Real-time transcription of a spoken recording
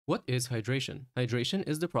What is hydration? Hydration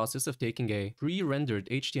is the process of taking a pre-rendered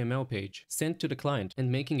HTML page sent to the client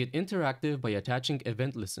and making it interactive by attaching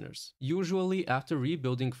event listeners, usually after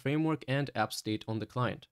rebuilding framework and app state on the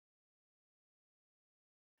client.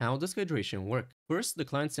 How does hydration work? First, the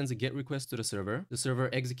client sends a GET request to the server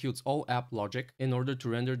executes all app logic in order to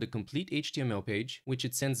render the complete HTML page, which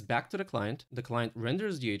it sends back to the client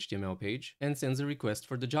renders the HTML page, and sends a request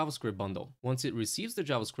for the JavaScript bundle. Once it receives the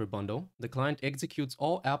JavaScript bundle, the client executes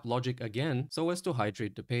all app logic again so as to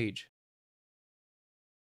hydrate the page.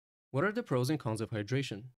 What are the pros and cons of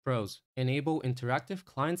hydration? Pros: enable interactive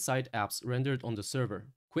client-side apps rendered on the server.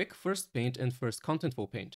 Quick first paint and first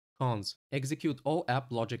contentful paint. Cons: execute all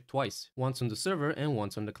app logic twice, once on the server and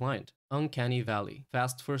once on the client. Uncanny valley: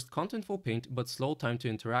 fast first contentful paint but slow time to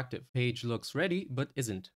interactive. Page looks ready but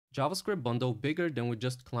isn't. JavaScript bundle bigger than with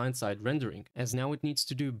just client-side rendering, as now it needs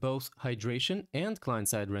to do both hydration and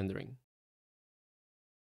client-side rendering.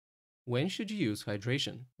 When should you use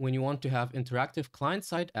hydration? When you want to have interactive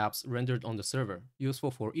client-side apps rendered on the server,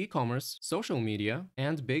 useful for e-commerce, social media,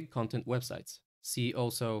 and big content websites. See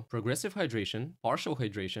also progressive hydration, partial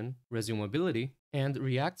hydration, resumability, and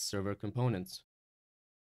React server components.